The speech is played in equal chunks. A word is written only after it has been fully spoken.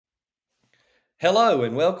Hello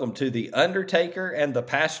and welcome to the Undertaker and the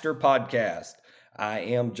Pastor podcast. I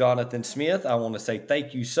am Jonathan Smith. I want to say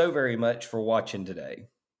thank you so very much for watching today.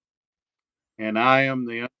 And I am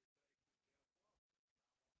the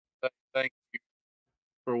thank you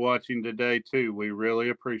for watching today too. We really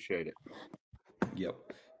appreciate it. Yep.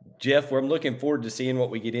 Jeff, I'm looking forward to seeing what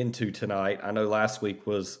we get into tonight. I know last week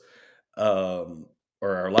was, or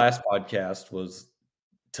our last podcast was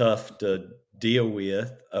tough to deal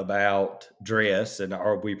with about dress and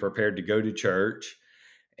are we prepared to go to church,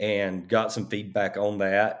 and got some feedback on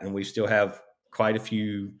that. And we still have quite a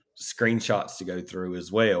few screenshots to go through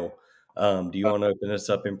as well. Do you want to open us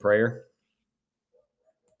up in prayer?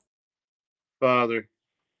 Father,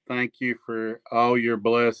 thank you for all your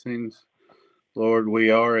blessings. Lord,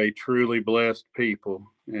 we are a truly blessed people,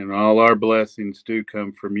 and all our blessings do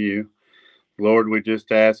come from you. Lord, we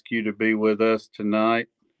just ask you to be with us tonight.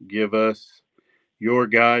 Give us your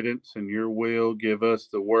guidance and your will. Give us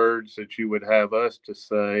the words that you would have us to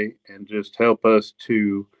say, and just help us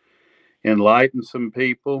to enlighten some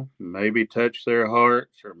people, maybe touch their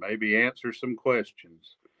hearts, or maybe answer some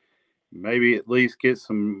questions. Maybe at least get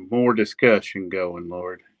some more discussion going,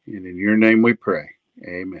 Lord. And in your name we pray.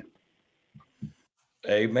 Amen.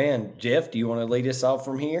 Amen. Jeff, do you want to lead us off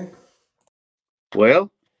from here?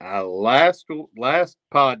 Well, last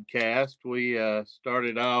podcast we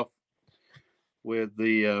started off with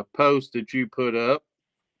the post that you put up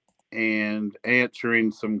and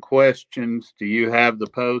answering some questions. Do you have the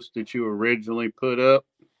post that you originally put up?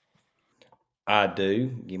 I do.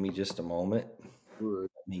 Give me just a moment.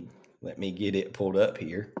 Let me get it pulled up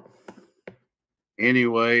here.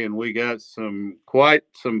 Anyway, and we got quite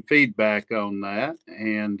some feedback on that,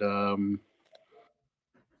 and so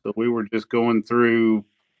we were just going through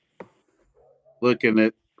looking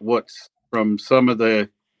at what's from some of the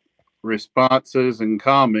responses and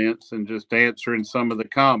comments and just answering some of the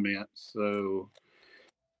comments. So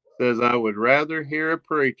it says, I would rather hear a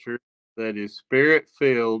preacher that is spirit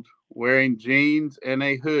filled wearing jeans and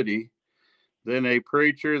a hoodie than a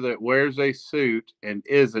preacher that wears a suit and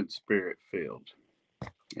isn't spirit filled.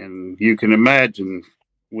 And you can imagine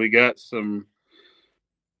we got some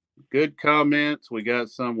good comments. We got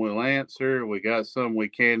some we'll answer. We got some we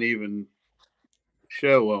can't even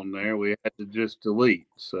show on there. We had to just delete.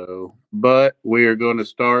 So, but we are going to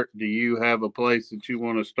start. Do you have a place that you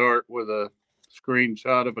want to start with a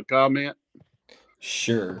screenshot of a comment?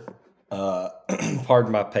 Sure. Pardon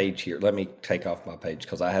my page here. Let me take off my page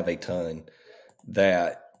because I have a ton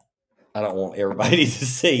that I don't want everybody to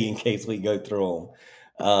see in case we go through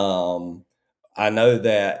them. I know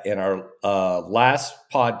that in our last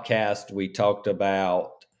podcast, we talked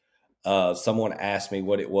about someone asked me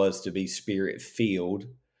what it was to be spirit filled.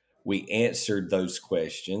 We answered those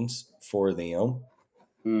questions for them.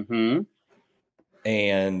 Mm-hmm.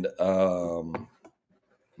 And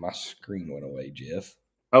my screen went away, Jeff.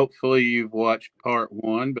 Hopefully you've watched part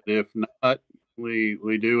one, but if not,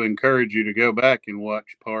 we do encourage you to go back and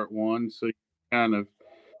watch part one so you kind of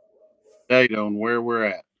date on where we're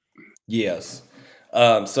at. Yes.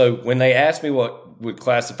 So when they asked me what would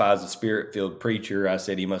classify as a spirit-filled preacher, I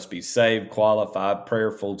said he must be saved, qualified,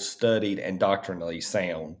 prayerful, studied, and doctrinally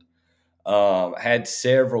sound. Had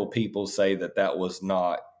several people say that was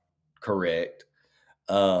not correct.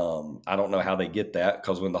 I don't know how they get that,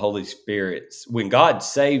 because when God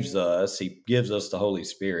saves us, he gives us the Holy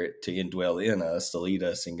Spirit to indwell in us, to lead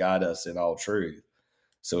us and guide us in all truth.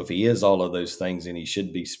 So if he is all of those things, then he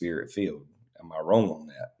should be spirit-filled. Am I wrong on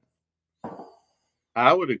that?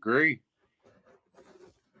 I would agree.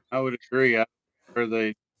 Where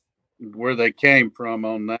they came from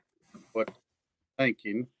on that, what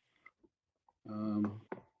thinking. And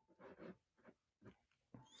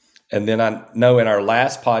then I know in our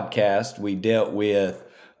last podcast, we dealt with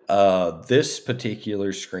this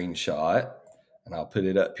particular screenshot, and I'll put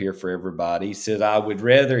it up here for everybody. It said, I would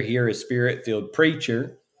rather hear a spirit-filled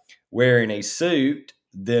preacher wearing a suit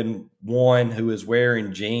than one who is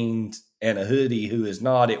wearing jeans and a hoodie who is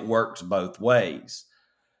not. It works both ways.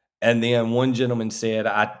 And then one gentleman said,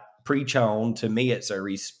 I preach on, to me, it's a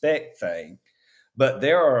respect thing. But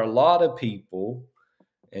there are a lot of people,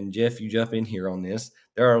 and Jeff, you jump in here on this.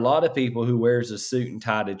 There are a lot of people who wears a suit and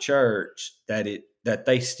tie to church that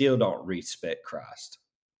they still don't respect Christ.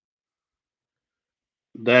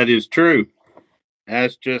 That is true.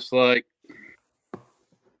 That's just like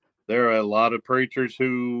there are a lot of preachers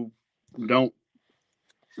who don't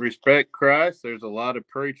respect Christ. There's a lot of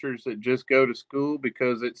preachers that just go to school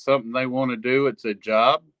because it's something they want to do. It's a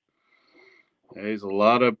job. There's a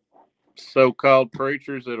lot of so-called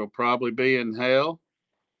preachers that'll probably be in hell.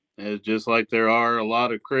 It's just like there are a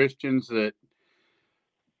lot of Christians that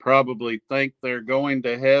probably think they're going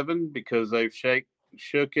to heaven because they've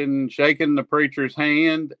shaken the preacher's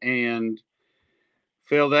hand and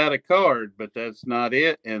filled out a card, but that's not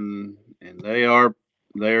it, and they are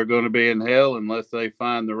going to be in hell unless they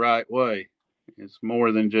find the right way. It's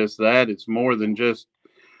more than just that. It's more than just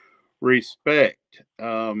respect.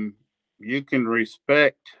 You can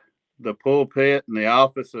respect the pulpit and the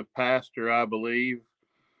office of pastor, I believe,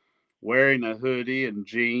 wearing a hoodie and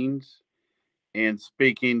jeans and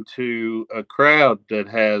speaking to a crowd that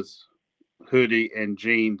has hoodie and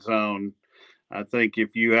jeans on. I think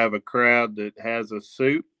if you have a crowd that has a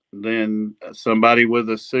suit, then somebody with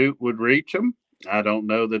a suit would reach them. I don't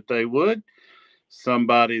know that they would.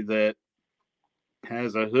 Somebody that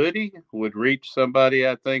has a hoodie would reach somebody,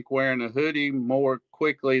 I think, wearing a hoodie more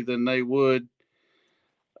quickly than they would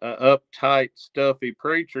uptight, stuffy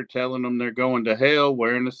preacher telling them they're going to hell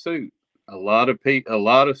wearing a suit. A lot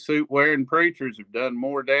of suit wearing preachers have done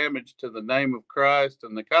more damage to the name of Christ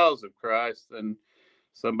and the cause of Christ than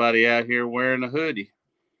somebody out here wearing a hoodie.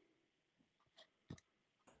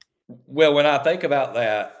 Well, when I think about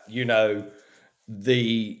that,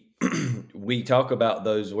 we talk about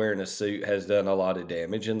those wearing a suit has done a lot of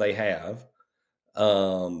damage, and they have.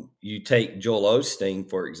 You take Joel Osteen,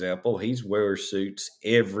 for example. He wears suits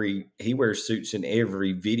in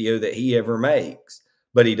every video that he ever makes,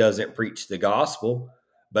 but he doesn't preach the gospel.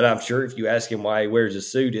 But I'm sure if you ask him why he wears a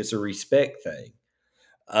suit, it's a respect thing.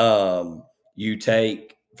 You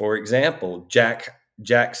take, for example,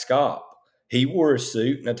 Jack Scott. He wore a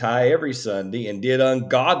suit and a tie every Sunday and did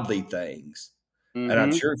ungodly things. And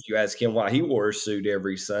I'm sure if you ask him why he wore a suit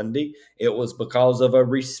every Sunday, it was because of a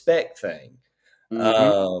respect thing.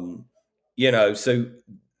 So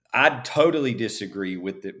I totally disagree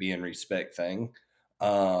with it being a respect thing.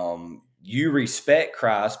 You respect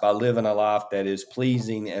Christ by living a life that is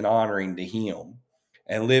pleasing and honoring to him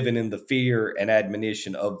and living in the fear and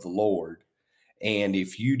admonition of the Lord. And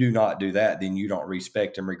if you do not do that, then you don't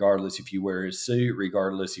respect him, regardless if you wear a suit,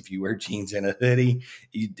 regardless if you wear jeans and a hoodie,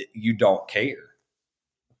 you don't care.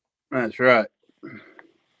 That's right.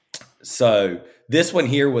 So this one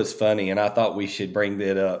here was funny, and I thought we should bring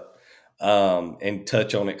that up and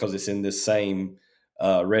touch on it because it's in this same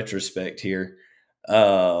retrospect here.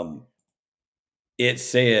 It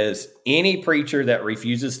says, any preacher that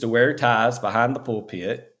refuses to wear ties behind the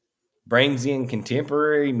pulpit, brings in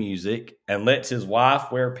contemporary music, and lets his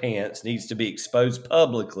wife wear pants needs to be exposed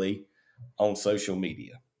publicly on social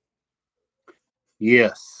media.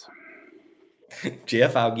 Yes.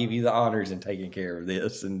 Jeff, I'll give you the honors in taking care of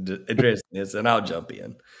this and addressing this, and I'll jump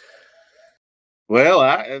in. Well,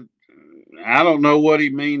 I don't know what he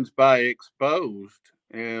means by exposed.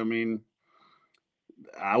 I mean,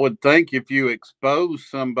 I would think if you expose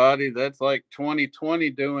somebody, that's like 2020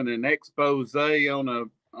 doing an expose on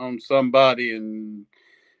somebody, and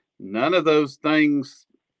none of those things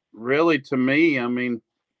really, to me. I mean,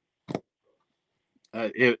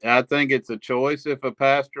 I think it's a choice if a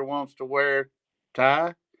pastor wants to wear tie.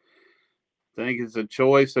 I think it's a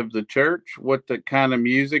choice of the church what the kind of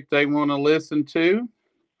music they want to listen to.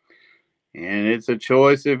 And it's a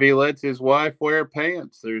choice if he lets his wife wear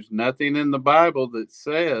pants. There's nothing in the Bible that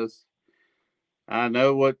says, I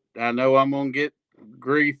know I'm going to get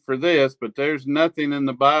grief for this, but there's nothing in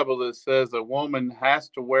the Bible that says a woman has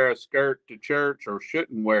to wear a skirt to church or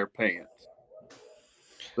shouldn't wear pants.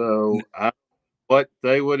 So what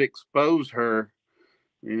they would expose her,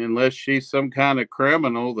 and unless she's some kind of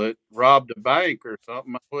criminal that robbed a bank or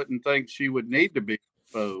something, I wouldn't think she would need to be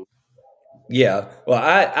exposed. Yeah, well,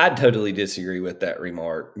 I totally disagree with that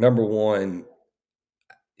remark. Number one,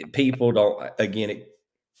 people don't, again,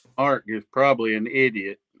 Mark is probably an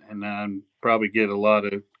idiot, and I probably get a lot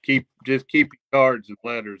of keep your cards and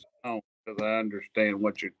letters at home because I understand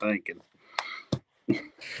what you're thinking.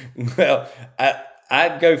 Well,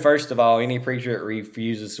 I'd go first of all, any preacher that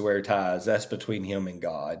refuses to wear ties, that's between him and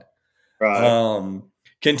God. Right.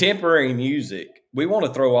 Contemporary music, we want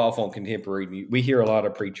to throw off on contemporary music. We hear a lot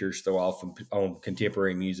of preachers throw off on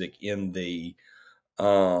contemporary music in the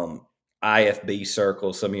IFB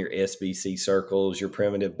circles, some of your SBC circles, your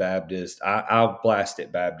Primitive Baptist. I'll blast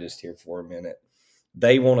it Baptist here for a minute.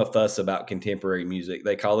 They want to fuss about contemporary music.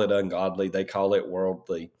 They call it ungodly. They call it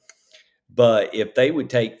worldly. But if they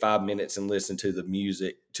would take 5 minutes and listen to the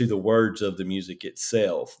music, to the words of the music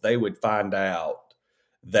itself, they would find out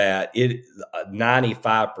that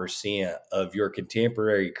 95% of your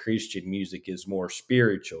contemporary Christian music is more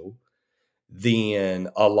spiritual than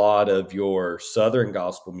a lot of your Southern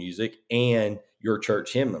gospel music and your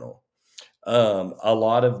church hymnal. A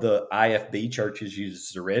lot of the IFB churches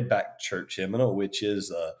use the Redback church hymnal, which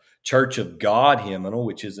is a Church of God hymnal,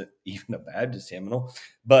 which isn't even a Baptist hymnal,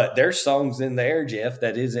 but there's songs in there, Jeff,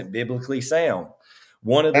 that isn't biblically sound.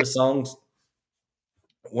 One of the songs,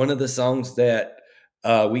 one of the songs that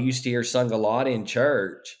we used to hear sung a lot in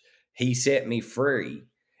church, "He Set Me Free."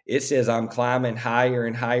 It says, "I'm climbing higher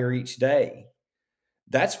and higher each day."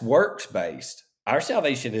 That's works based. Our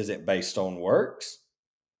salvation isn't based on works.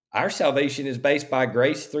 Our salvation is based by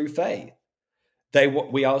grace through faith.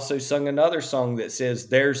 We also sung another song that says,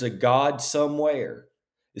 "There's a God somewhere."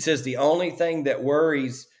 It says the only thing that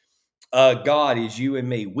worries God is you and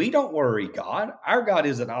me. We don't worry God. Our God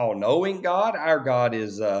is an all-knowing God.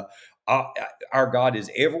 Uh, our God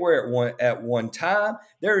is everywhere at one time.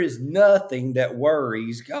 There is nothing that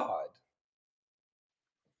worries God.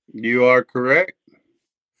 You are correct.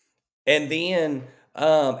 And then,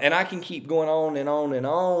 and I can keep going on and on and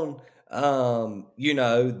on.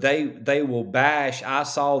 They will bash "I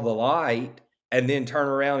Saw the Light" and then turn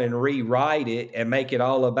around and rewrite it and make it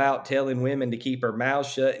all about telling women to keep her mouth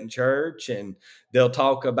shut in church. And they'll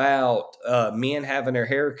talk about men having their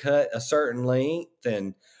hair cut a certain length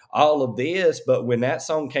and all of this. But when that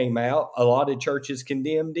song came out, a lot of churches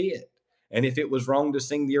condemned it. And if it was wrong to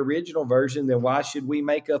sing the original version, then why should we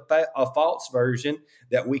make a false version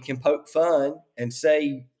that we can poke fun and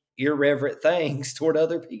say irreverent things toward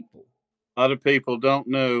other people? A lot of people don't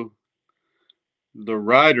know the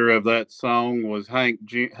writer of that song was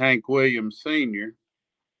Hank Williams Sr.,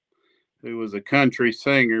 who was a country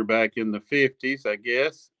singer back in the 50s, I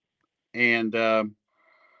guess. And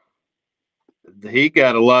he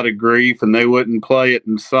got a lot of grief, and they wouldn't play it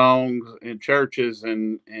in songs in churches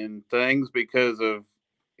and things because of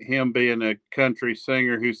him being a country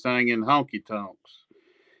singer who sang in honky tonks,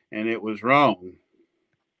 and it was wrong.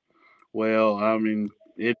 Well, I mean,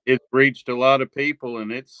 it reached a lot of people,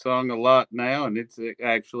 and it's sung a lot now, and it's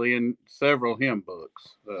actually in several hymn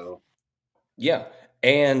books. So Yeah.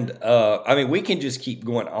 And I mean, we can just keep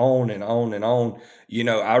going on and on and on.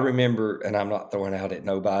 I remember, and I'm not throwing out at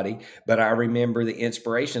nobody, but I remember the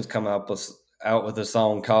Inspirations come out with a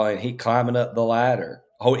song called "He Climbing Up the Ladder."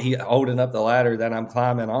 He holding up the ladder that I'm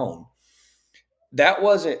climbing on. That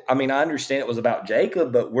wasn't, I mean, I understand it was about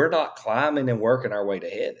Jacob, but we're not climbing and working our way to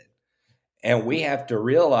heaven. And we have to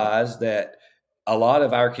realize that a lot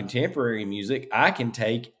of our contemporary music, I can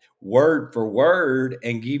take word for word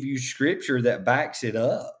and give you scripture that backs it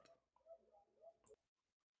up.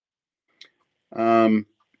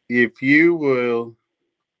 if you will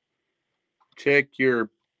check your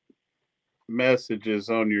messages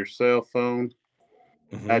on your cell phone,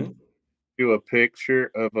 I Mm-hmm. do a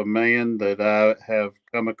picture of a man that I have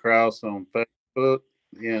come across on Facebook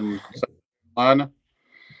in South Carolina,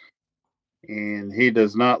 and he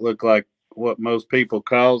does not look like what most people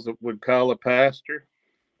would call a pastor.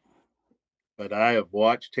 But I have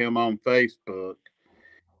watched him on Facebook,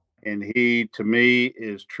 and he, to me,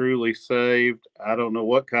 is truly saved. I don't know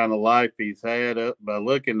what kind of life he's had. By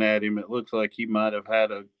looking at him, it looks like he might have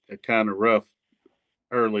had a kind of rough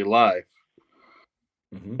early life.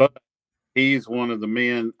 Mm-hmm. But he's one of the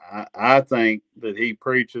men, I think, that he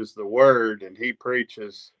preaches the word, and he's preaching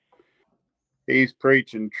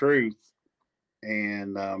truth.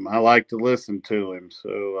 And I like to listen to him.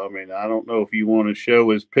 So, I mean, I don't know if you want to show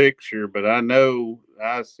his picture, but I know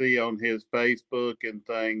I see on his Facebook and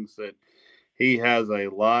things that he has a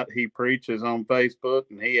lot. He preaches on Facebook,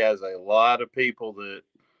 and he has a lot of people that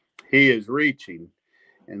he is reaching.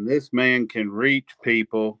 And this man can reach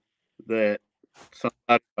people that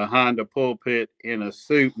somebody behind a pulpit in a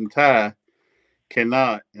suit and tie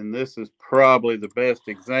cannot. And this is probably the best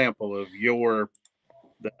example of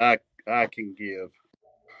that I can give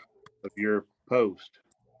of your post.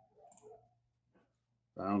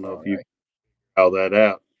 I don't know All if you right. call that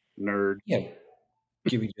out, nerd. Yeah.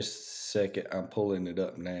 Give me just a second. I'm pulling it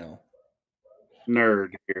up now.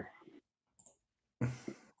 Nerd here.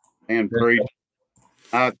 And There's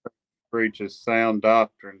I think preaches sound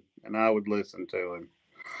doctrine, and I would listen to him.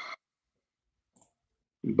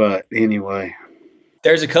 But anyway,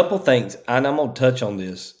 there's a couple things, and I'm gonna touch on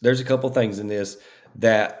this. There's a couple things in this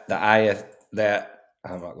that the IF that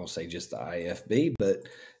I'm not gonna say just the IFB, but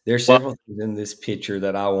there's well, several things in this picture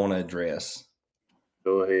that I want to address.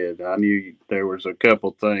 go ahead. I knew there was a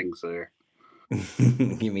couple things there.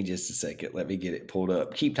 Give me just a second. Let me get it pulled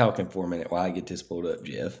up. Keep talking for a minute while I get this pulled up,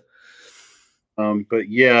 Jeff. But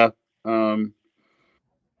yeah, um,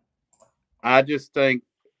 I just think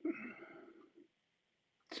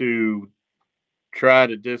to try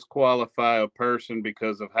to disqualify a person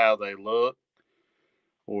because of how they look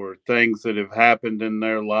or things that have happened in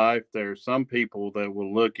their life. There are some people that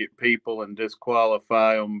will look at people and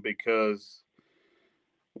disqualify them because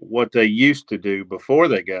what they used to do before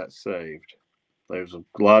they got saved. There's a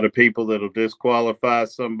lot of people that'll disqualify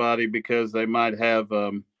somebody because they might have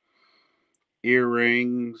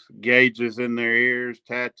earrings, gauges in their ears,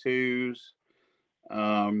 tattoos,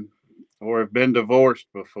 um, or have been divorced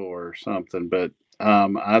before or something. But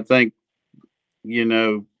I think,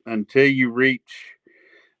 until you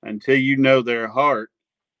know their heart,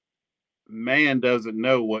 man doesn't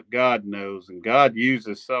know what God knows, and God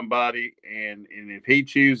uses somebody, and if He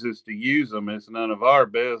chooses to use them, it's none of our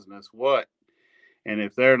business what. And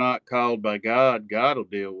if they're not called by God, God will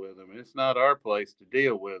deal with them. It's not our place to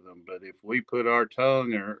deal with them. But if we put our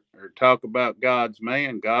tongue or talk about God's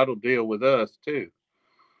man, God will deal with us too.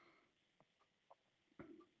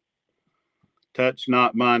 Touch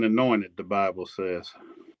not mine anointed, the Bible says.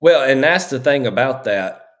 Well, and that's the thing about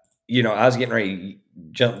that. I was getting ready to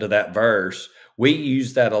jump to that verse. We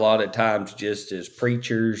use that a lot of times just as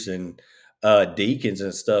preachers and deacons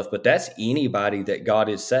and stuff, but that's anybody that God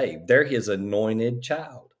has saved. They're His anointed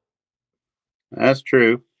child. That's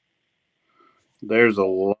true. There's a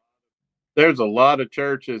lot of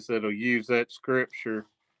churches that'll use that scripture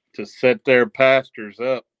to set their pastors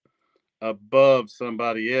up above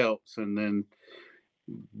somebody else, and then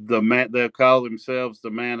they'll call themselves the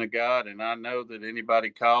man of God. And I know that anybody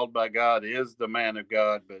called by God is the man of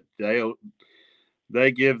God, but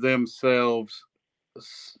they give themselves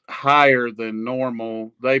higher than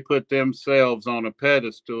normal. They put themselves on a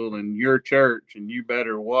pedestal in your church, and you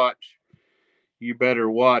better watch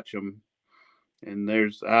them. And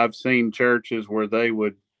I've seen churches where they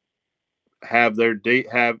would have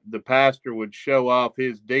the pastor would show off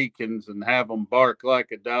his deacons and have them bark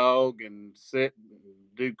like a dog and sit and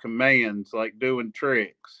do commands like doing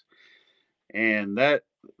tricks. And that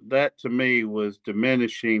to me was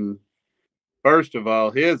diminishing, first of all,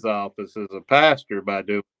 his office as a pastor by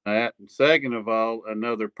doing that, and second of all,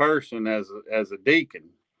 another person as a deacon.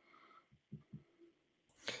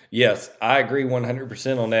 Yes, I agree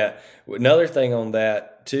 100% on that. Another thing on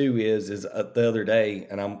that too is the other day,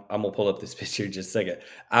 and I'm gonna pull up this picture in just a second.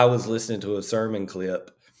 I was listening to a sermon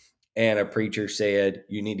clip, and a preacher said,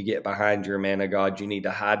 "You need to get behind your man of God. You need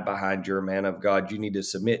to hide behind your man of God. You need to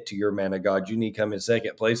submit to your man of God. You need to come in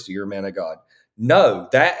second place to your man of God." No,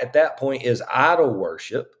 that at that point is idol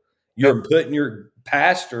worship. You're putting your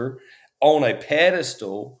pastor on a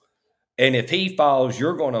pedestal, and if he falls,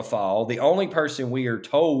 you're going to fall. The only person we are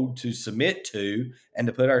told to submit to and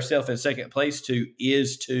to put ourselves in second place to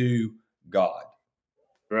is to God.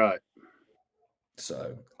 Right.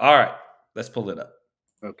 So, all right, let's pull it up.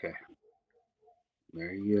 Okay.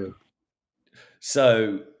 There you go.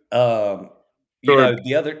 So,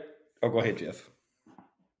 the other. Oh, go ahead, Jeff.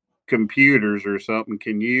 Computers or something.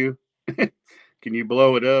 Can you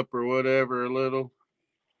blow it up or whatever a little?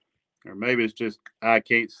 Or maybe it's just I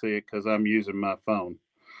can't see it because I'm using my phone.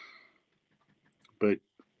 But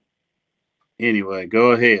anyway,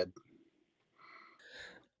 go ahead.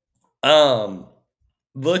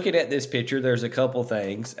 Looking at this picture, there's a couple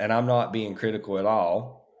things, and I'm not being critical at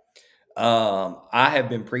all. I have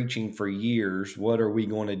been preaching for years. What are we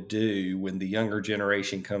going to do when the younger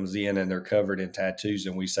generation comes in and they're covered in tattoos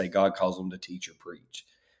and we say God calls them to teach or preach?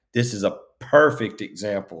 This is a perfect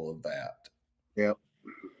example of that. Yep.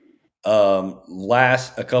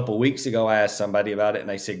 A couple weeks ago, I asked somebody about it and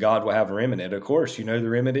they said, God will have a remnant. Of course, you know the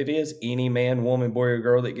remnant is any man, woman, boy, or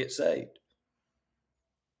girl that gets saved.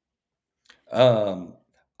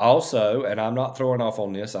 Also, and I'm not throwing off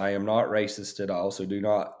on this, I am not racist at all. So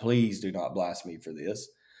please do not blast me for this.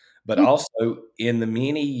 But also, in the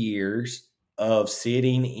many years of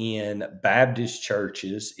sitting in Baptist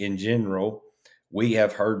churches in general, we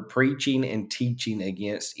have heard preaching and teaching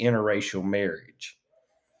against interracial marriage.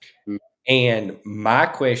 And my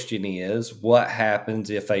question is, what happens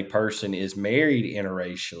if a person is married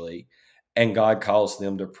interracially and God calls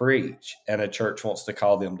them to preach and a church wants to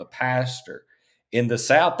call them to pastor? In the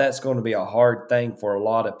South, that's going to be a hard thing for a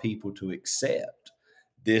lot of people to accept.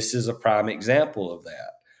 This is a prime example of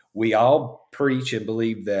that. We all preach and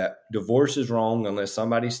believe that divorce is wrong unless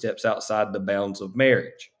somebody steps outside the bounds of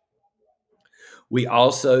marriage. We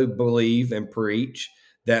also believe and preach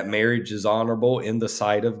that marriage is honorable in the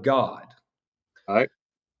sight of God. All right.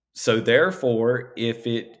 So therefore,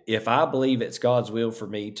 if I believe it's God's will for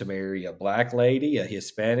me to marry a black lady, a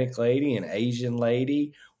Hispanic lady, an Asian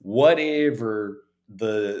lady, whatever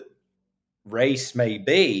the race may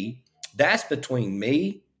be, that's between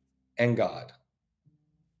me and God.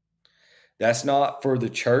 That's not for the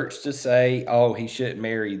church to say, oh, he shouldn't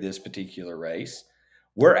marry this particular race.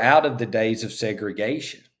 We're out of the days of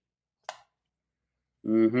segregation.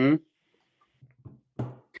 Mm-hmm.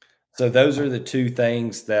 So those are the two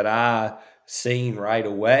things that I seen right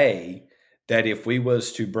away, that if we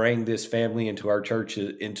was to bring this family into our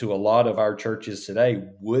churches, into a lot of our churches today,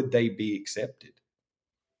 would they be accepted?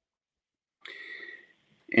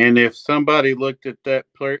 And if somebody looked at that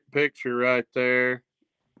picture right there,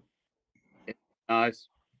 nice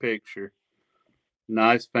picture,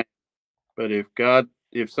 nice family. But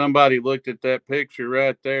if somebody looked at that picture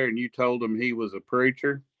right there and you told them he was a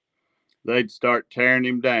preacher, they'd start tearing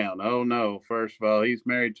him down. Oh no, first of all, he's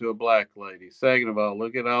married to a black lady. Second of all,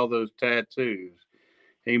 look at all those tattoos.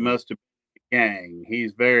 He must have been a gang.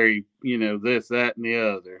 He's very, this, that, and the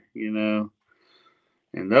other.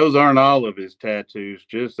 And those aren't all of his tattoos.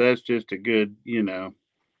 That's just a good.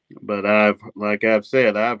 But like I've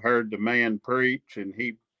said, I've heard the man preach, and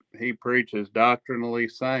he preaches doctrinally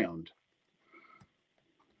sound.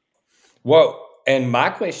 Well, and my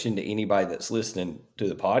question to anybody that's listening to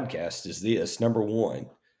the podcast is this. Number one,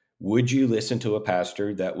 would you listen to a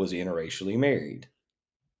pastor that was interracially married?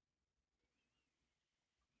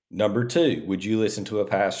 Number two, would you listen to a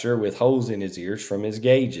pastor with holes in his ears from his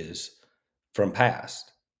gauges from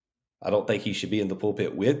past? I don't think he should be in the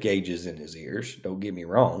pulpit with gauges in his ears. Don't get me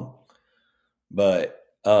wrong. But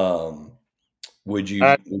would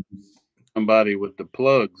you somebody with the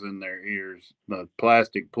plugs in their ears, the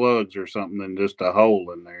plastic plugs or something, than just a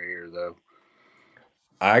hole in their ear, though?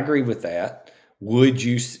 I agree with that.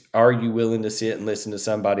 Are you willing to sit and listen to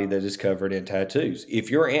somebody that is covered in tattoos? If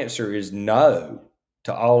your answer is no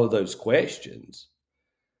to all of those questions,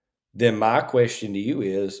 then my question to you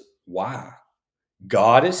is why?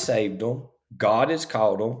 God has saved them. God has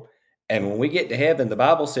called them. And when we get to heaven, the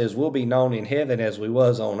Bible says we'll be known in heaven as we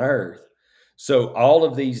was on earth. So all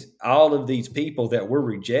of these people that we're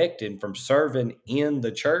rejecting from serving in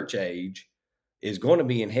the church age is going to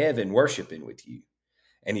be in heaven worshiping with you.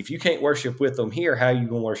 And if you can't worship with them here, how are you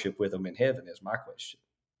going to worship with them in heaven is my question.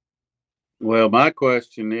 Well, my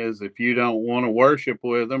question is, if you don't want to worship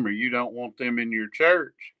with them or you don't want them in your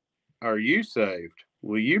church, are you saved?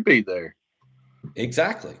 Will you be there?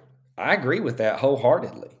 Exactly. I agree with that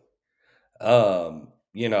wholeheartedly.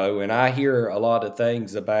 And I hear a lot of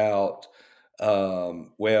things about,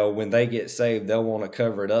 well, when they get saved, they'll want to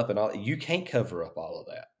cover it up and all. You can't cover up all of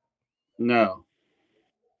that. No.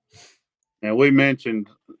 And we mentioned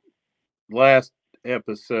last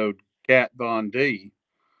episode, Kat Von D.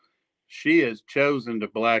 She has chosen to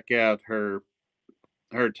black out her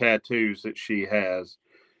tattoos that she has,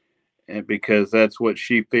 and because that's what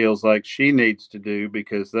she feels like she needs to do,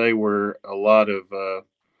 because they were a lot of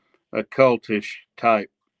occultish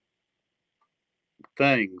type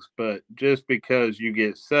things. But just because you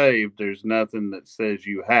get saved, there's nothing that says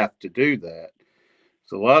you have to do that.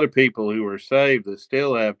 There's a lot of people who are saved that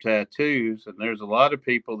still have tattoos, and there's a lot of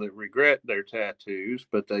people that regret their tattoos,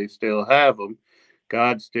 but they still have them.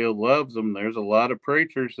 God still loves them. There's a lot of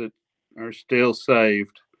preachers that are still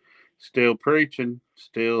saved, still preaching,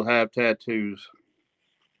 still have tattoos.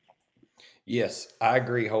 Yes, I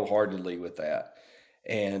agree wholeheartedly with that.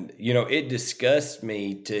 And it disgusts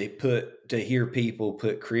me to hear people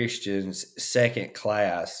put Christians second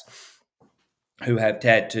class who have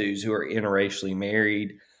tattoos, who are interracially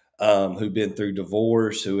married, who've been through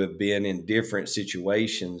divorce, who have been in different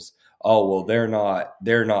situations. Oh, well,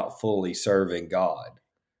 they're not fully serving God.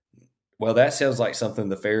 Well, that sounds like something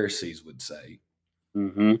the Pharisees would say.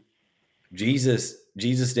 Mm-hmm.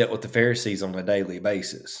 Jesus dealt with the Pharisees on a daily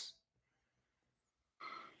basis.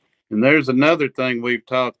 And there's another thing we've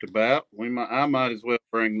talked about. I might as well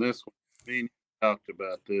bring this one. We talked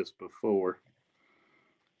about this before.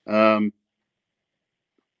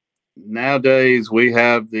 Nowadays we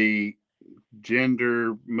have the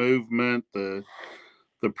gender movement, the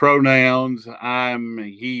pronouns. I'm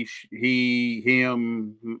he,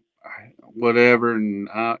 him, whatever, and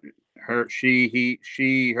her,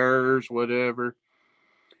 she, hers, whatever.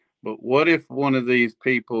 But what if one of these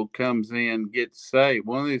people comes in, gets saved?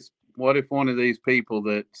 What if one of these people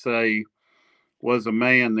that say was a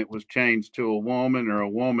man that was changed to a woman, or a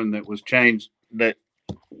woman that was changed, that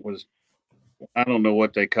was, I don't know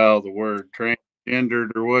what they call the word,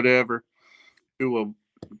 transgendered or whatever,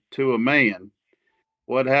 to a man?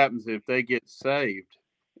 What happens if they get saved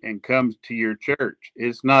and comes to your church?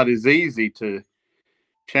 It's not as easy to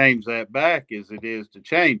change that back as it is to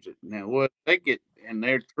change it. Now, what they get, and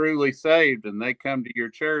they're truly saved, and they come to your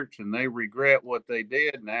church and they regret what they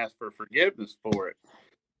did and ask for forgiveness for it,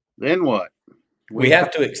 then what? We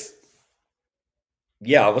have to,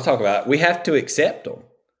 yeah, we'll talk about it. We have to accept them.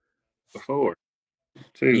 Before,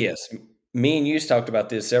 too. Yes. Me and you talked about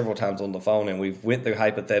this several times on the phone, and we've went through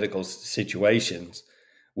hypothetical situations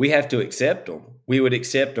We have to accept them. We would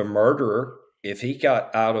accept a murderer if he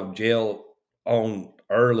got out of jail on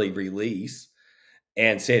early release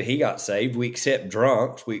and said he got saved. We accept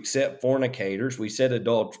drunks. We accept fornicators. We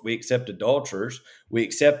accept adulterers. We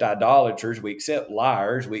accept idolaters. We accept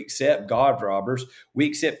liars. We accept God robbers. We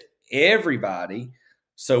accept everybody.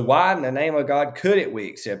 So why in the name of God couldn't we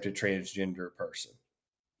accept a transgender person?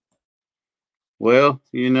 Well,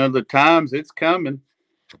 the times it's coming.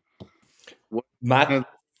 What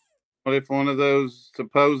if one of those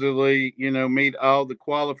supposedly, meet all the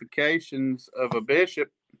qualifications of a bishop?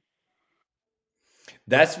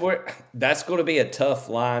 That's going to be a tough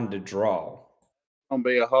line to draw. It's going to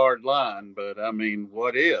be a hard line, but I mean,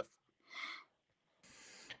 what if?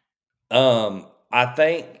 I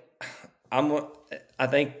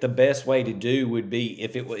think the best way to do would be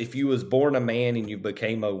if you was born a man and you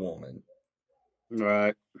became a woman.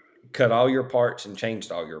 Right. Cut all your parts and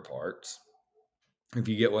changed all your parts. If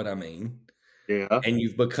you get what I mean. Yeah. And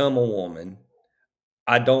you've become a woman.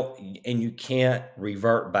 And you can't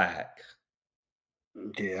revert back.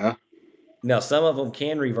 Yeah. Now, some of them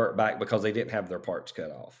can revert back because they didn't have their parts cut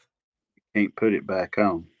off. Can't put it back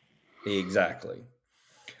on. Exactly.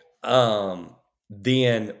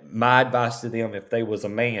 Then my advice to them, if they was a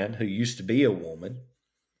man who used to be a woman,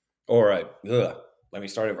 or let me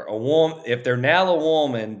start over. A woman, if they're now a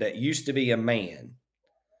woman that used to be a man,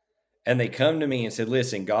 and they come to me and said,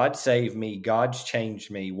 "Listen, God saved me. God's changed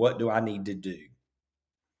me. What do I need to do?"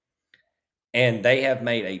 And they have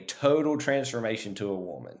made a total transformation to a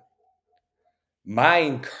woman. My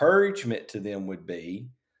encouragement to them would be,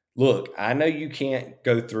 look, I know you can't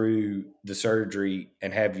go through the surgery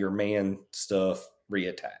and have your man stuff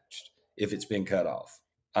reattached if it's been cut off.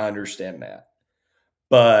 I understand that.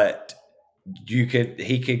 But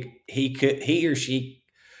he or she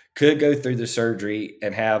could go through the surgery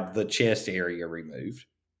and have the chest area removed.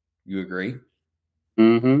 You agree?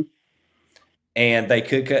 Mm-hmm. And they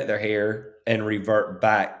could cut their hair and revert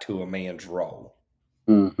back to a man's role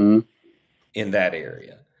in that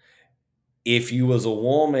area. If you was a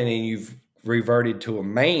woman and you've reverted to a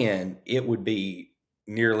man, it would be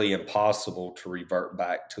nearly impossible to revert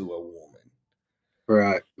back to a woman.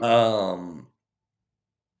 Right.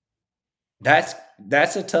 That's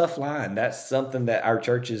a tough line. That's something that our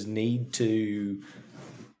churches need to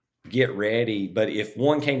get ready. But if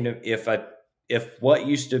what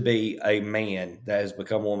used to be a man that has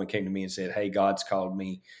become a woman came to me and said, "Hey, God's called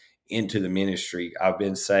me into the ministry. I've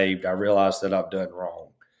been saved. I realize that I've done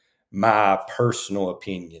wrong." My personal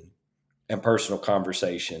opinion and personal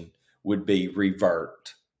conversation would be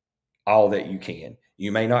revert all that you can.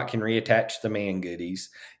 You may not can reattach the man goodies.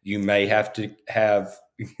 You may have to have.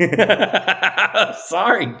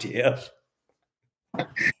 Sorry, Jeff.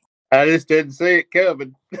 I just didn't see it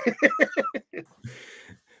coming.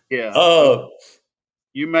 Yeah.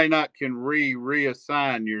 You may not can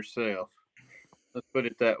reassign yourself. Let's put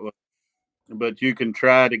it that way. But you can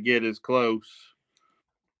try to get as close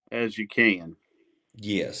as you can.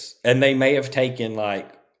 Yes. And they may have taken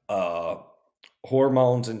like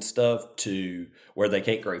hormones and stuff to where they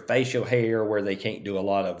can't grow facial hair, where they can't do a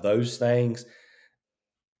lot of those things.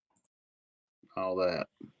 All that.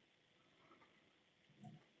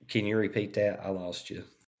 Can you repeat that? I lost you.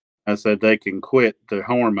 I said they can quit the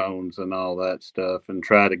hormones and all that stuff and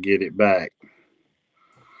try to get it back.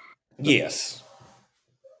 Yes.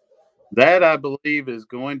 That, I believe, is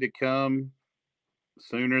going to come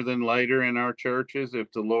sooner than later in our churches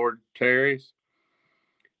if the Lord tarries.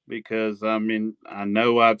 Because, I mean, I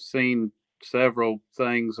know I've seen several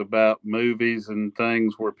things about movies and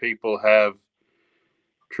things where people have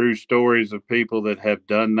true stories of people that have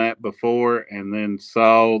done that before and then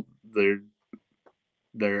saw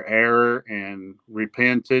their error and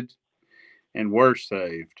repented and were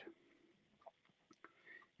saved.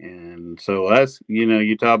 And so that's,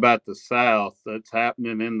 you talk about the South, that's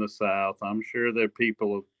happening in the South. I'm sure that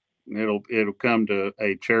people, it'll come to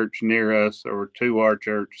a church near us or to our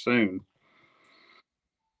church soon.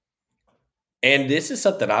 And this is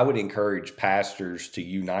something I would encourage pastors to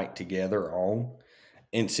unite together on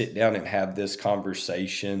and sit down and have this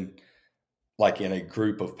conversation like in a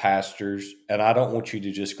group of pastors. And I don't want you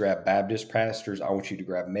to just grab Baptist pastors. I want you to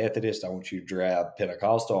grab Methodist. I want you to grab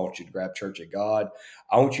Pentecostal. I want you to grab Church of God.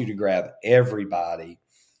 I want you to grab everybody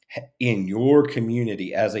in your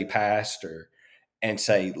community as a pastor and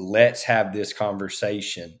say, let's have this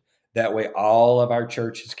conversation. That way all of our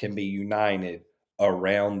churches can be united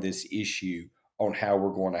around this issue on how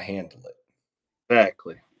we're going to handle it.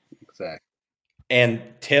 Exactly. And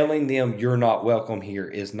telling them you're not welcome here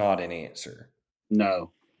is not an answer.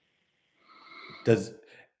 No.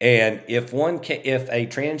 And if a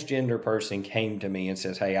transgender person came to me and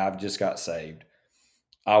says, "Hey, I've just got saved.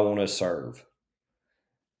 I want to serve."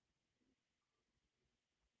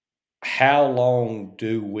 How long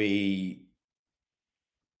do we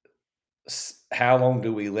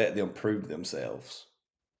let them prove themselves?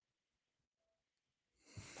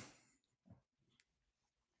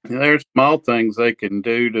 There's small things they can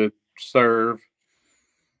do to serve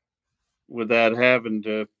without having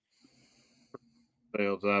to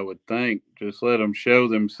themselves, I would think. Just let them show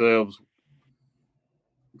themselves,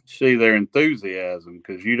 see their enthusiasm,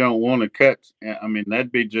 because you don't want to cut. I mean,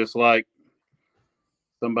 that'd be just like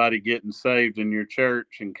somebody getting saved in your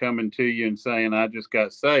church and coming to you and saying, "I just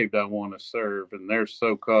got saved, I want to serve," and they're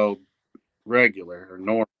so-called regular or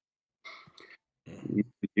normal.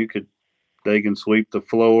 You could, they can sweep the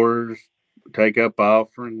floors, take up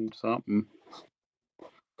offering, something.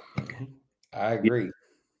 I agree.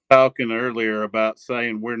 Talking earlier about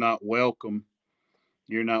saying we're not welcome,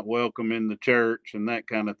 you're not welcome in the church, and that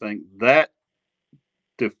kind of thing. That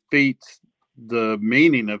defeats the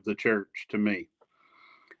meaning of the church to me.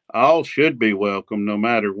 All should be welcome no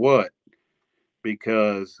matter what,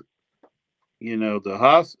 because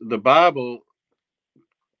the Bible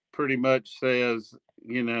pretty much says,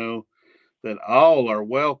 that all are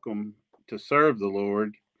welcome to serve the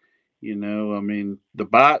Lord. I mean,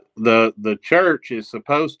 the church is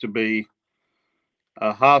supposed to be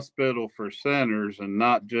a hospital for sinners and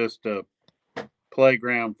not just a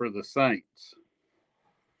playground for the saints.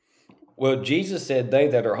 Well, Jesus said, "They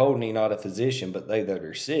that are whole need not a physician, but they that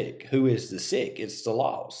are sick." Who is the sick? It's the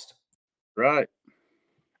lost. Right.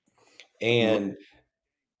 And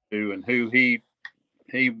who he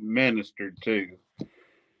ministered to.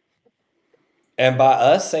 And by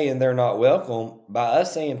us saying they're not welcome, by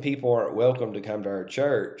us saying people aren't welcome to come to our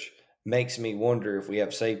church, makes me wonder if we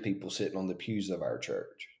have saved people sitting on the pews of our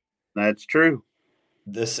church. That's true.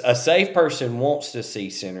 A saved person wants to see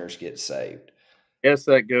sinners get saved. Guess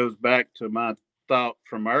that goes back to my thought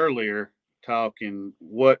from earlier talking.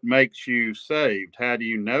 What makes you saved? How do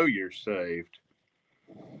you know you're saved?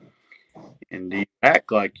 And do you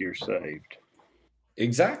act like you're saved?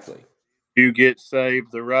 Exactly. You get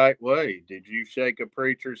saved the right way. Did you shake a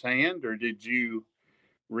preacher's hand, or did you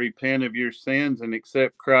repent of your sins and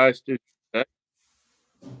accept Christ as your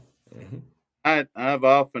Savior? Mm-hmm. I've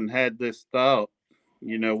often had this thought,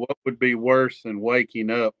 what would be worse than waking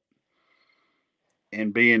up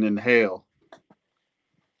and being in hell?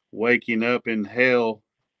 Waking up in hell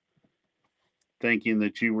thinking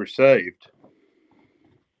that you were saved.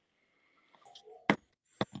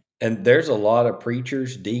 And there's a lot of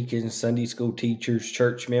preachers, deacons, Sunday school teachers,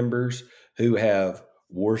 church members who have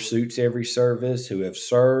wore suits every service, who have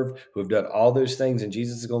served, who have done all those things. And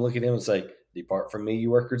Jesus is going to look at them and say, "Depart from me,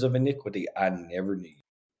 you workers of iniquity. I never knew you."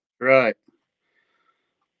 Right.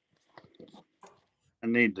 I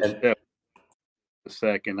need to step a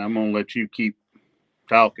second. I'm going to let you keep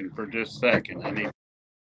talking for just a second.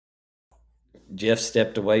 Jeff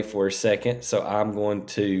stepped away for a second, so I'm going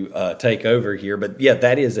to take over here. But yeah,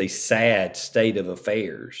 that is a sad state of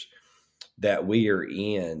affairs that we are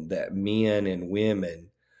in, that men and women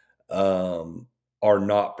are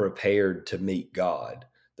not prepared to meet God.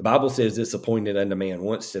 The Bible says it's appointed unto man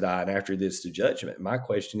once to die, and after this, the judgment. My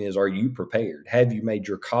question is, are you prepared? Have you made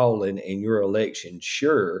your calling and your election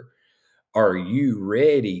sure? Are you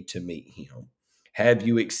ready to meet him? Have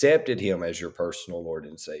you accepted him as your personal Lord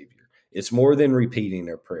and Savior? It's more than repeating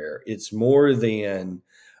a prayer. It's more than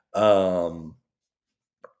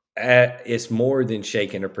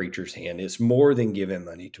shaking a preacher's hand. It's more than giving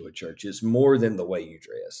money to a church. It's more than the way you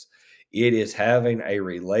dress. It is having a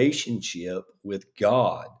relationship with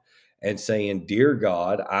God and saying, "Dear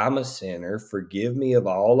God, I'm a sinner. Forgive me of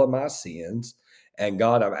all of my sins. And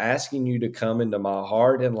God, I'm asking you to come into my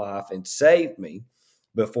heart and life and save me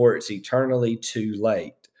before it's eternally too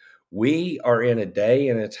late." We are in a day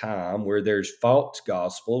and a time where there's false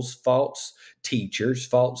gospels, false teachers,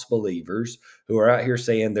 false believers who are out here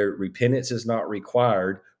saying that repentance is not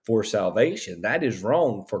required for salvation. That is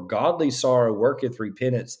wrong. For godly sorrow worketh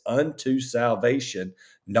repentance unto salvation,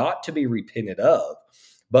 not to be repented of.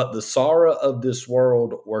 But the sorrow of this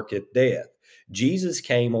world worketh death. Jesus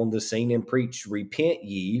came on the scene and preached, "Repent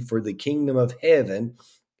ye, for the kingdom of heaven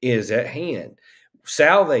is at hand."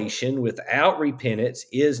 Salvation without repentance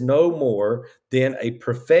is no more than a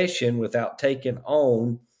profession without taking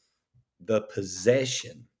on the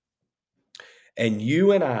possession. And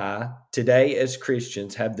you and I today as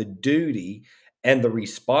Christians have the duty and the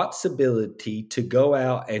responsibility to go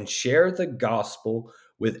out and share the gospel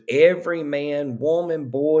with every man, woman,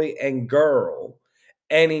 boy, and girl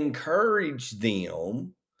and encourage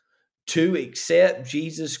them to accept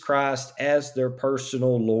Jesus Christ as their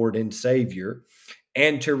personal Lord and Savior,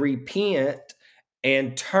 and to repent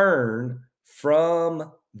and turn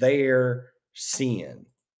from their sin.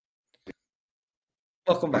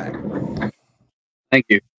 Welcome back. Thank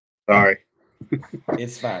you. Sorry.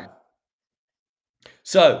 It's fine.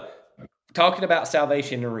 So, talking about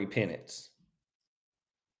salvation and repentance,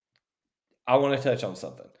 I want to touch on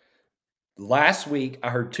something. Last week, I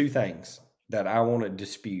heard two things that I want to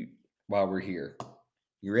dispute while we're here.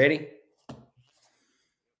 You ready?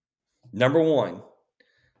 Number one,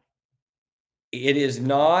 it is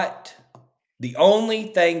not the only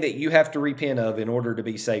thing that you have to repent of in order to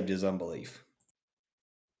be saved is unbelief.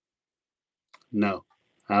 No,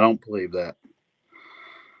 I don't believe that.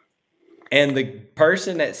 And the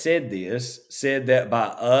person that said this said that by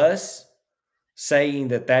us saying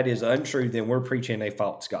that that is untrue, then we're preaching a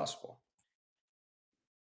false gospel.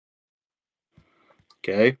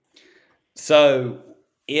 Okay. So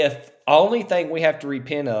if only thing we have to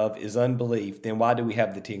repent of is unbelief, then why do we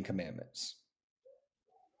have the 10 Commandments?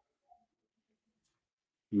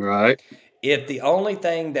 Right. If the only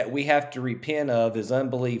thing that we have to repent of is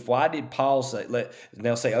unbelief, why did Paul say,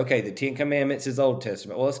 they'll say, okay, the 10 Commandments is Old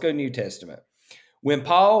Testament. Well, let's go New Testament. When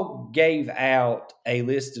Paul gave out a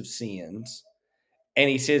list of sins, and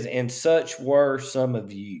he says, and such were some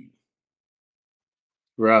of you.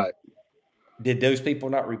 Right. Did those people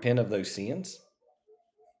not repent of those sins?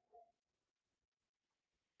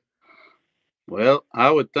 Well, I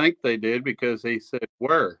would think they did because he said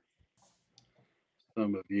were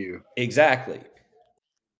some of you. Exactly.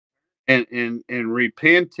 And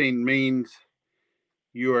repenting means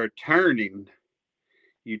you are turning.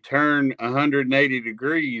 You turn 180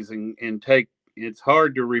 degrees and take. It's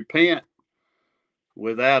hard to repent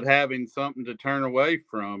without having something to turn away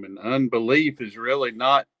from, and unbelief is really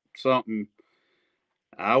not something.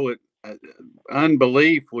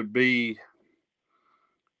 Unbelief would be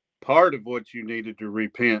part of what you needed to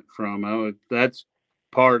repent from. That's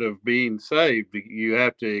part of being saved. You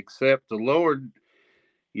have to accept the Lord.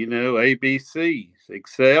 ABCs: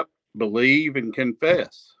 accept, believe, and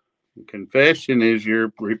confess. Confession is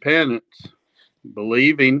your repentance.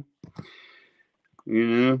 Believing,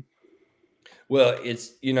 Well,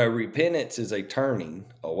 it's, repentance is a turning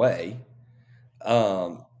away.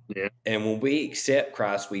 Yeah. And when we accept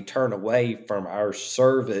Christ, we turn away from our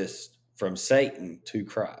service from Satan to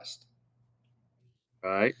Christ.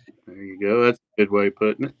 Right. There you go. That's a good way of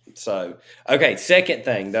putting it. So, okay, second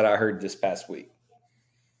thing that I heard this past week.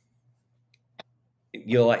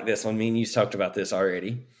 You'll like this one. Me and you talked about this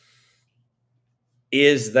already.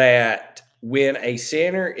 Is that when a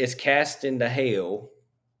sinner is cast into hell,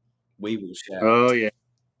 we will shout. Oh, yeah.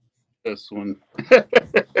 This one.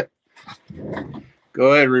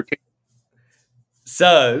 Go ahead, repeat.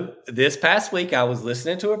 So, this past week, I was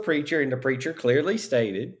listening to a preacher, and the preacher clearly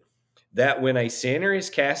stated that when a sinner is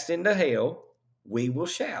cast into hell, we will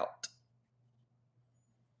shout.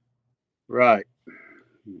 Right.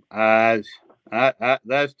 That's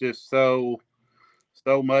just so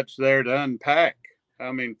much there to unpack.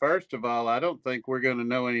 I mean, first of all, I don't think we're going to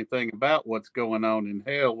know anything about what's going on in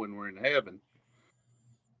hell when we're in heaven.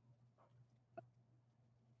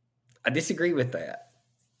 I disagree with that.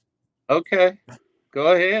 Okay.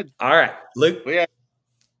 Go ahead. All right. Luke. Yeah.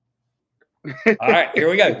 All right, here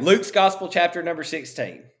we go. Luke's Gospel, chapter number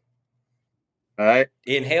 16. All right.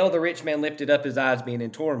 In hell, the rich man lifted up his eyes, being in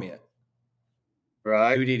torment.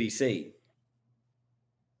 Right. Who did he see?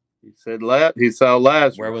 He said he saw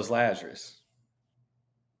Lazarus. Where was Lazarus?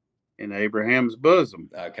 In Abraham's bosom.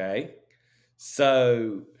 Okay.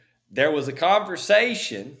 So there was a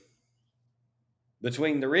conversation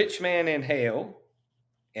between the rich man in hell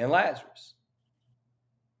and Lazarus.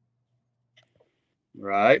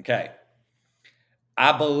 Right. Okay.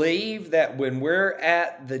 I believe that when we're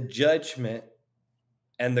at the judgment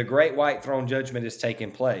and the great white throne judgment is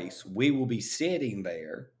taking place, we will be sitting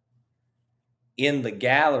there in the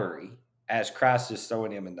gallery as Christ is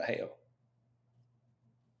throwing him into hell.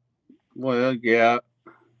 Well, yeah.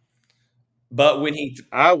 But when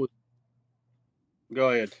go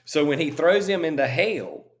ahead. So when he throws him into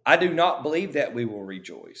hell, I do not believe that we will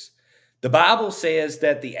rejoice. The Bible says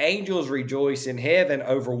that the angels rejoice in heaven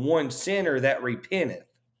over one sinner that repenteth,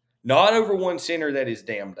 not over one sinner that is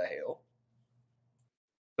damned to hell.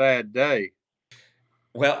 Sad day.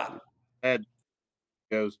 Well, that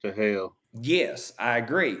goes to hell. Yes, I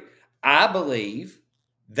agree. I believe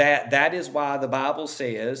that is why the Bible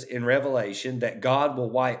says in Revelation that God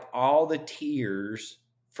will wipe all the tears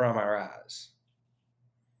from our eyes.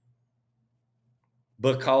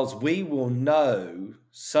 because we will know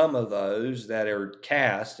some of those that are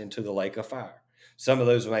cast into the lake of fire. Some of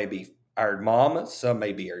those may be our mamas, some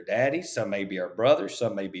may be our daddies, some may be our brothers,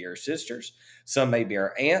 some may be our sisters, some may be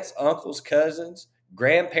our aunts, uncles, cousins,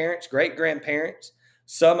 grandparents, great grandparents.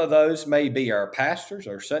 Some of those may be our pastors,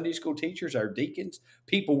 our Sunday school teachers, our deacons,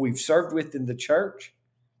 people we've served with in the church.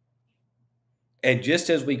 And just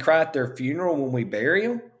as we cry at their funeral when we bury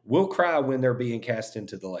them, we'll cry when they're being cast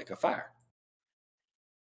into the lake of fire.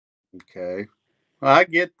 Okay. Well, I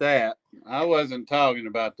get that. I wasn't talking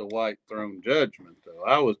about the white throne judgment, though.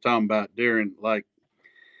 I was talking about during, like,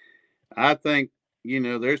 I think,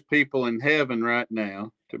 there's people in heaven right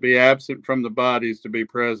now to be absent from the bodies to be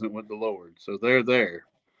present with the Lord. So they're there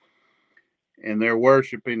and they're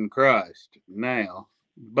worshiping Christ now.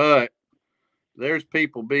 But there's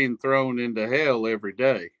people being thrown into hell every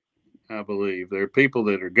day. I believe there are people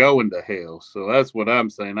that are going to hell. So that's what I'm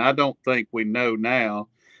saying. I don't think we know now.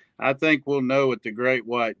 I think we'll know at the great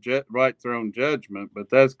white throne judgment,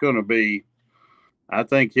 but that's going to be, I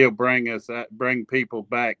think he'll bring people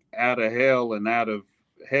back out of hell and out of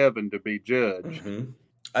heaven to be judged. Mm-hmm.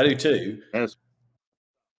 I do too.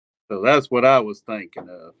 So that's what I was thinking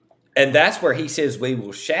of. And that's where he says we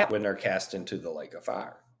will shout when they're cast into the lake of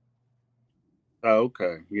fire. Oh,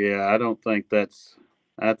 okay. Yeah, I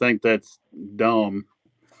think that's dumb.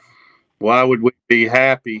 Why would we be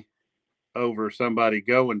happy over somebody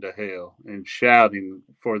going to hell and shouting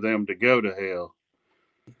for them to go to hell?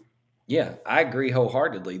 Yeah, I agree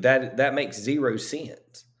wholeheartedly. That makes zero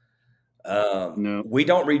sense. No. We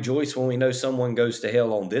don't rejoice when we know someone goes to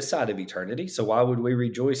hell on this side of eternity. So why would we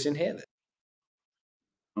rejoice in heaven?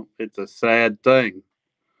 It's a sad thing.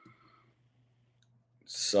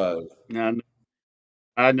 So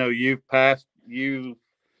I know you've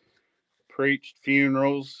preached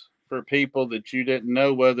funerals for people that you didn't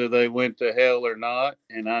know whether they went to hell or not,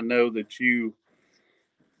 and I know that you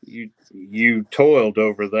toiled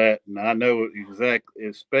over that, and I know exactly,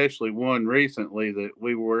 especially one recently that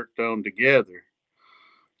we worked on together.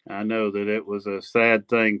 I know that it was a sad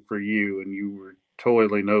thing for you, and you were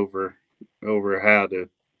toiling over how to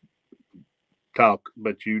talk,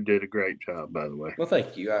 but you did a great job, by the way. Well,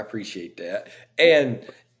 thank you. I appreciate that. And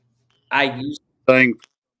I used thing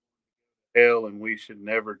hell, and we should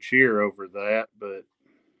never cheer over that, but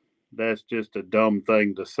that's just a dumb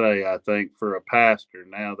thing to say, I think, for a pastor.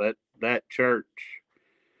 Now that church,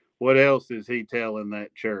 what else is he telling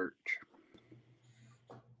that church?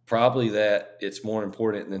 Probably that it's more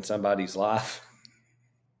important than somebody's life.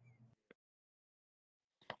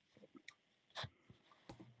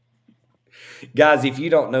 Guys, if you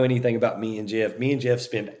don't know anything about me and Jeff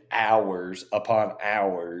spend hours upon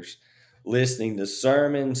hours listening to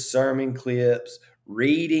sermons, sermon clips,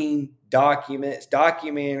 reading documents,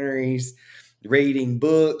 documentaries, reading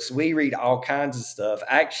books. We read all kinds of stuff.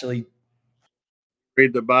 Actually,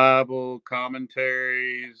 read the Bible,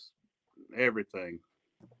 commentaries, everything.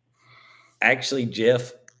 Actually,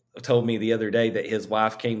 Jeff told me the other day that his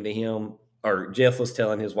wife came to him, or Jeff was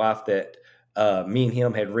telling his wife that me and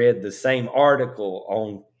him had read the same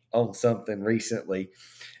article on something recently.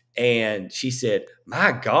 And she said,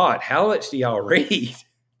 "My God, how much do y'all read?"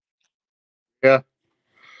 Yeah.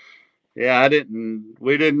 Yeah,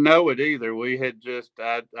 we didn't know it either. We had just,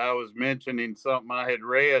 I was mentioning something I had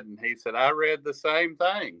read, and he said, I read the same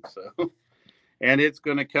thing. So, and it's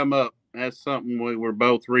going to come up. That's something we were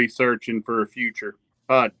both researching for a future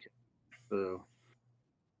podcast. So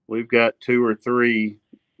we've got 2 or 3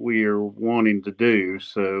 we are wanting to do.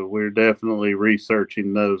 So we're definitely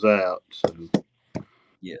researching those out. So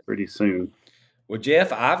yeah, pretty soon. Well,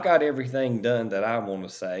 Jeff, I've got everything done that I want to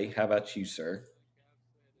say. How about you, sir?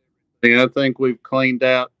 I think we've cleaned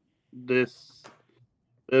out this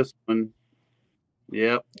one.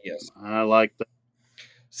 Yep. Yes. I like that.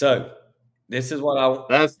 So this is what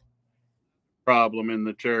that's the problem in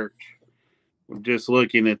the church. Just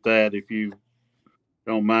looking at that, if you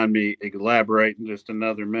don't mind me elaborating just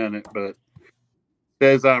another minute, but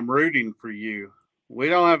says I'm rooting for you. We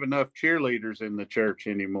don't have enough cheerleaders in the church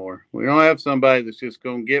anymore. We don't have somebody that's just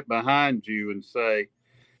going to get behind you and say,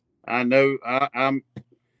 I know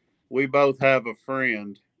we both have a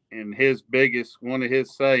friend, and one of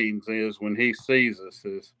his sayings is when he sees us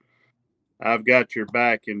is, I've got your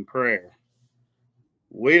back in prayer.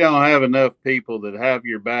 We don't have enough people that have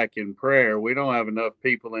your back in prayer. We don't have enough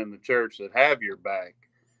people in the church that have your back.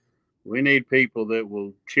 We need people that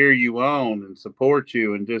will cheer you on and support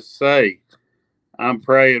you and just say, I'm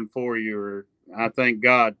praying for you, or I thank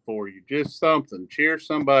God for you. Just something. Cheer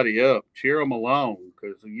somebody up. Cheer them along,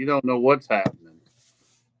 because you don't know what's happening.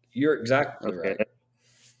 You're exactly right.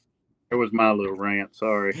 There was my little rant.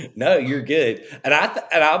 Sorry. No, you're good. And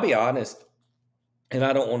I'll be honest, and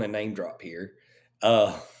I don't want to name drop here,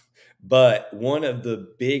 but one of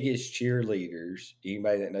the biggest cheerleaders,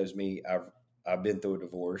 anybody that knows me, I've been through a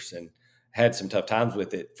divorce and had some tough times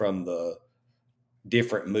with it from the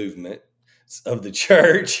different movements of the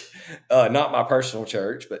church, not my personal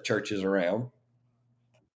church, but churches around.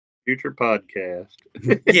 Future podcast.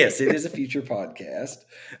 Yes, it is a future podcast.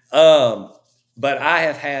 But I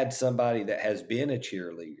have had somebody that has been a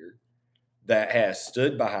cheerleader that has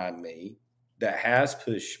stood behind me, that has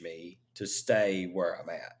pushed me to stay where I'm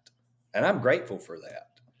at. And I'm grateful for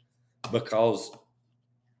that, because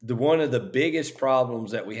one of the biggest problems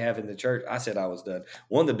that we have in the church, I said I was done.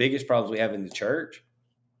 One of the biggest problems we have in the church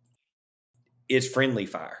is friendly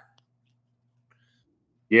fire.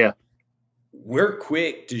 Yeah. We're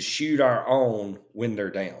quick to shoot our own when they're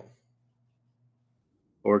down.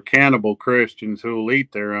 Or cannibal Christians who will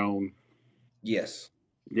eat their own. Yes.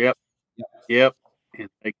 Yep. Yep. And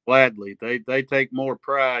they gladly, they take more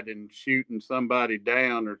pride in shooting somebody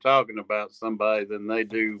down or talking about somebody than they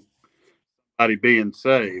do somebody being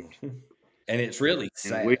saved. And it's really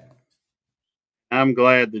sad. I'm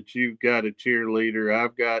glad that you've got a cheerleader.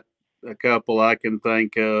 I've got a couple I can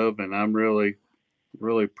think of, and I'm really,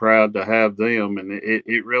 really proud to have them. And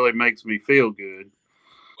it really makes me feel good.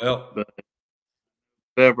 Well, but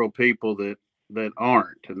several people that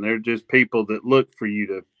aren't, and they're just people that look for you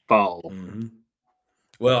to fall. Mm-hmm.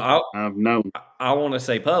 Well, I've known. I want to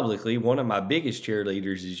say publicly, one of my biggest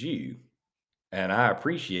cheerleaders is you, and I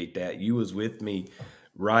appreciate that. You was with me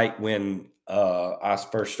right when I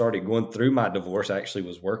first started going through my divorce. I actually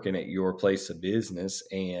was working at your place of business,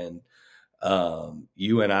 and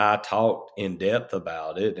you and I talked in depth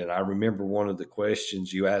about it. And I remember one of the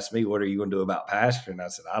questions you asked me, "What are you going to do about pastor?" And I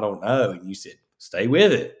said, "I don't know." And you said, "Stay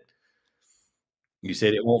with it." You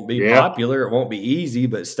said it won't be popular, it won't be easy,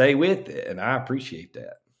 but stay with it. And I appreciate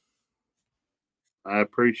that. I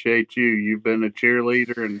appreciate you. You've been a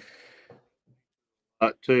cheerleader and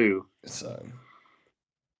too. So,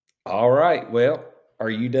 all right. Well,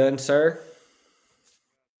 are you done, sir?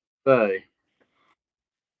 Say,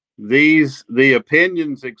 the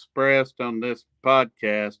opinions expressed on this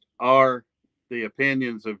podcast are the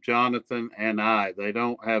opinions of Jonathan and I. They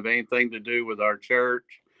don't have anything to do with our church,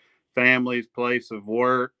 families, place of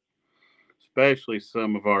work, especially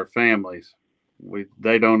some of our families.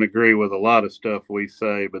 They don't agree with a lot of stuff we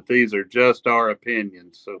say, but these are just our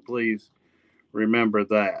opinions. So please remember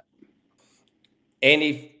that. And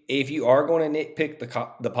if you are going to nitpick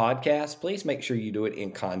the podcast, please make sure you do it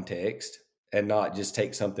in context and not just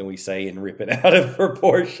take something we say and rip it out of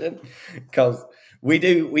proportion, because we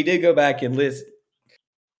do go back and listen.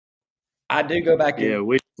 I do go back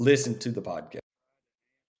and listen to the podcast.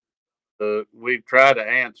 We try to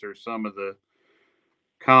answer some of the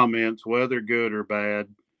comments, whether good or bad.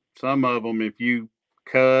 Some of them, if you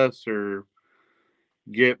cuss or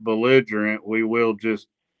get belligerent, we will just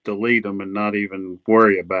delete them and not even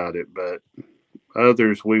worry about it. But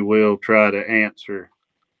others, we will try to answer.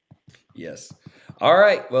 Yes. All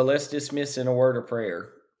right. Well, let's dismiss in a word of prayer.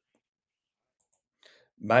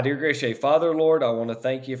 My dear gracious Father, Lord, I want to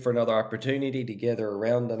thank you for another opportunity to gather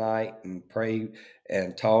around tonight and pray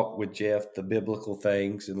and talk with Jeff the biblical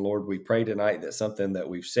things. And Lord, we pray tonight that something that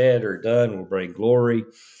we've said or done will bring glory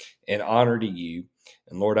and honor to you.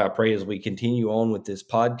 And Lord, I pray as we continue on with this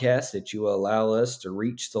podcast that you will allow us to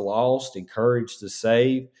reach the lost, encourage the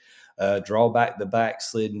saved, draw back the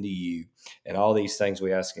backslidden to you. And all these things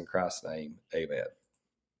we ask in Christ's name. Amen.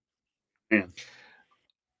 Amen.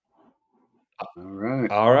 All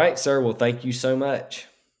right. All right, sir. Well, thank you so much.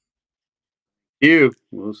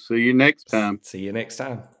 We'll see you next time. See you next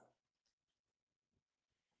time.